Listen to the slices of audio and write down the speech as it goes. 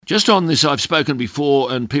Just on this, I've spoken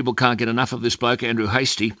before, and people can't get enough of this bloke, Andrew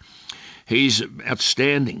Hastie. He's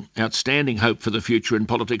outstanding hope for the future in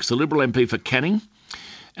politics. The Liberal MP for Canning,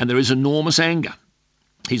 and there is enormous anger.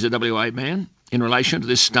 He's a WA man in relation to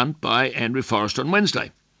this stunt by Andrew Forrest on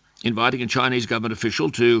Wednesday, inviting a Chinese government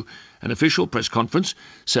official to an official press conference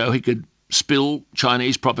so he could spill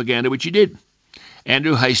Chinese propaganda, which he did.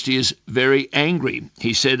 Andrew Hastie is very angry.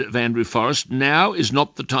 He said of Andrew Forrest, "Now is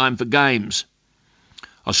not the time for games.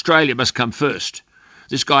 Australia must come first.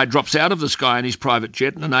 This guy drops out of the sky in his private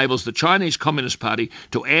jet and enables the Chinese Communist Party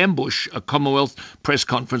to ambush a Commonwealth press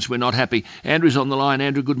conference. We're not happy." Andrew's on the line.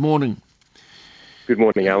 Andrew, good morning. Good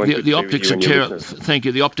morning, Alan. The optics are terrible. Thank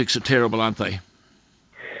you. The optics are terrible, aren't they?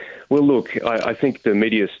 Well, look, I think the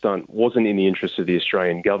media stunt wasn't in the interest of the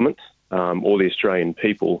Australian government or the Australian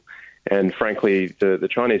people. And frankly, the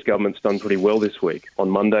Chinese government's done pretty well this week. On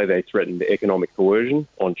Monday, they threatened economic coercion.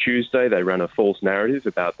 On Tuesday, they ran a false narrative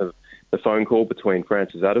about the phone call between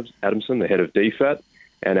Francis Adamson, the head of DFAT,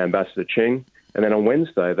 and Ambassador Cheng. And then on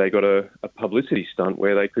Wednesday, they got a publicity stunt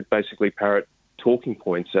where they could basically parrot talking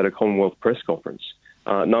points at a Commonwealth press conference,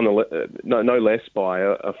 no less by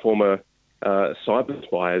a former cyber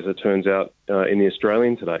spy, as it turns out, in the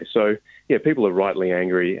Australian today. So, yeah, people are rightly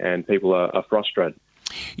angry and people are frustrated.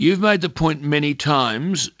 You've made the point many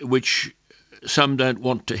times, which some don't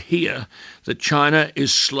want to hear, that China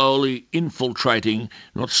is slowly infiltrating,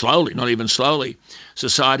 not even slowly,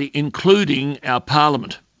 society, including our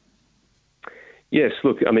parliament. Yes,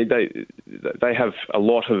 look, I mean, they have a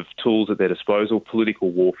lot of tools at their disposal.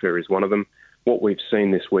 Political warfare is one of them. What we've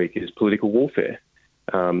seen this week is political warfare.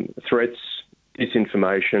 Threats,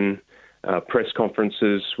 disinformation, press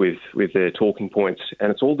conferences with their talking points,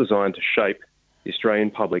 and it's all designed to shape the Australian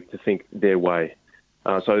public to think their way.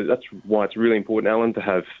 So that's why it's really important, Alan, to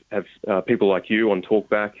have people like you on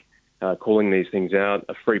Talkback calling these things out,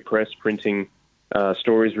 a free press printing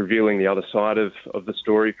stories revealing the other side of the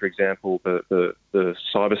story. For example, the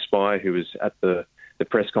cyber spy who was at the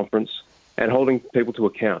press conference, and holding people to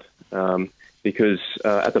account. Because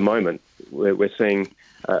at the moment, we're seeing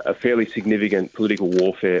a fairly significant political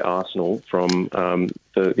warfare arsenal from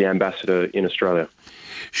the ambassador in Australia.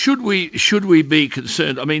 Should we be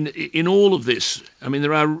concerned? I mean, in all of this, I mean,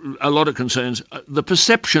 there are a lot of concerns. The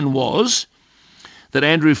perception was that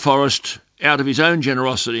Andrew Forrest, out of his own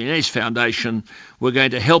generosity and his foundation, were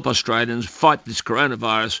going to help Australians fight this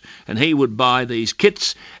coronavirus, and he would buy these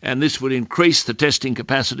kits, and this would increase the testing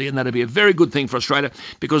capacity, and that would be a very good thing for Australia,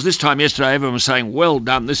 because this time yesterday everyone was saying, well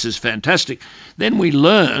done, this is fantastic. Then we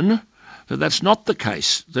learn that that's not the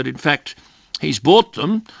case, that in fact he's bought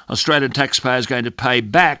them, Australian taxpayers are going to pay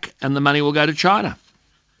back, and the money will go to China.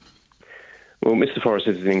 Well, Mr. Forrest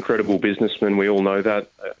is an incredible businessman. We all know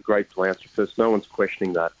that. A great philanthropist. No one's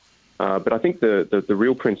questioning that. But I think the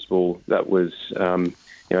real principle that was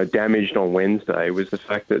damaged on Wednesday was the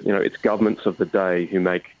fact that it's governments of the day who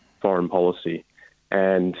make foreign policy,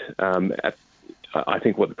 and I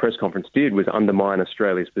think what the press conference did was undermine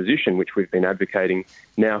Australia's position, which we've been advocating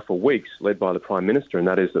now for weeks, led by the Prime Minister, and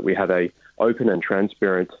that is that we have a open and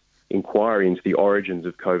transparent inquiry into the origins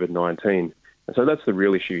of COVID-19. And so that's the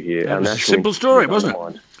real issue here. It was a simple story, wasn't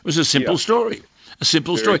it? It was a simple story. A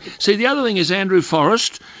simple story. See, the other thing is Andrew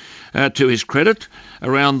Forrest, to his credit,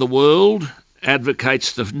 around the world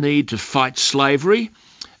advocates the need to fight slavery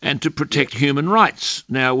and to protect human rights.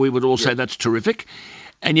 Now, we would all say that's terrific.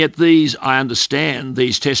 And yet I understand,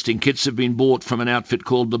 these testing kits have been bought from an outfit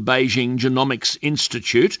called the Beijing Genomics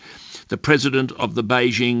Institute. The president of the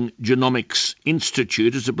Beijing Genomics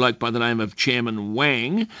Institute is a bloke by the name of Chairman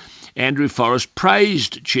Wang. Andrew Forrest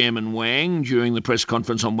praised Chairman Wang during the press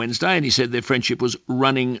conference on Wednesday, and he said their friendship was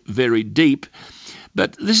running very deep.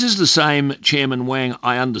 But this is the same Chairman Wang,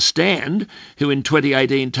 I understand, who in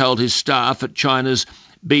 2018 told his staff at China's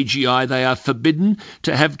BGI they are forbidden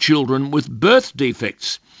to have children with birth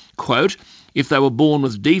defects. Quote, if they were born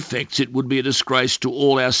with defects, it would be a disgrace to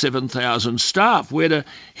all our 7,000 staff. Where do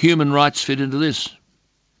human rights fit into this?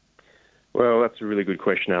 Well, that's a really good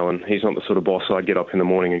question, Alan. He's not the sort of boss I'd get up in the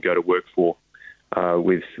morning and go to work for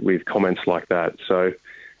with comments like that. So,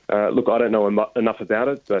 look, I don't know enough about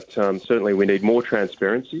it, but certainly we need more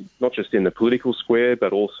transparency, not just in the political square,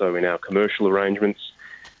 but also in our commercial arrangements.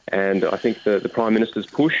 And I think the Prime Minister's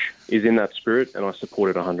push is in that spirit, and I support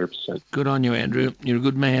it 100%. Good on you, Andrew. You're a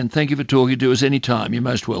good man. Thank you for talking to us any time. You're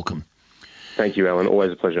most welcome. Thank you, Alan.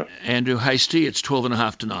 Always a pleasure. Andrew Hastie, it's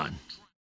 12:30 to 9.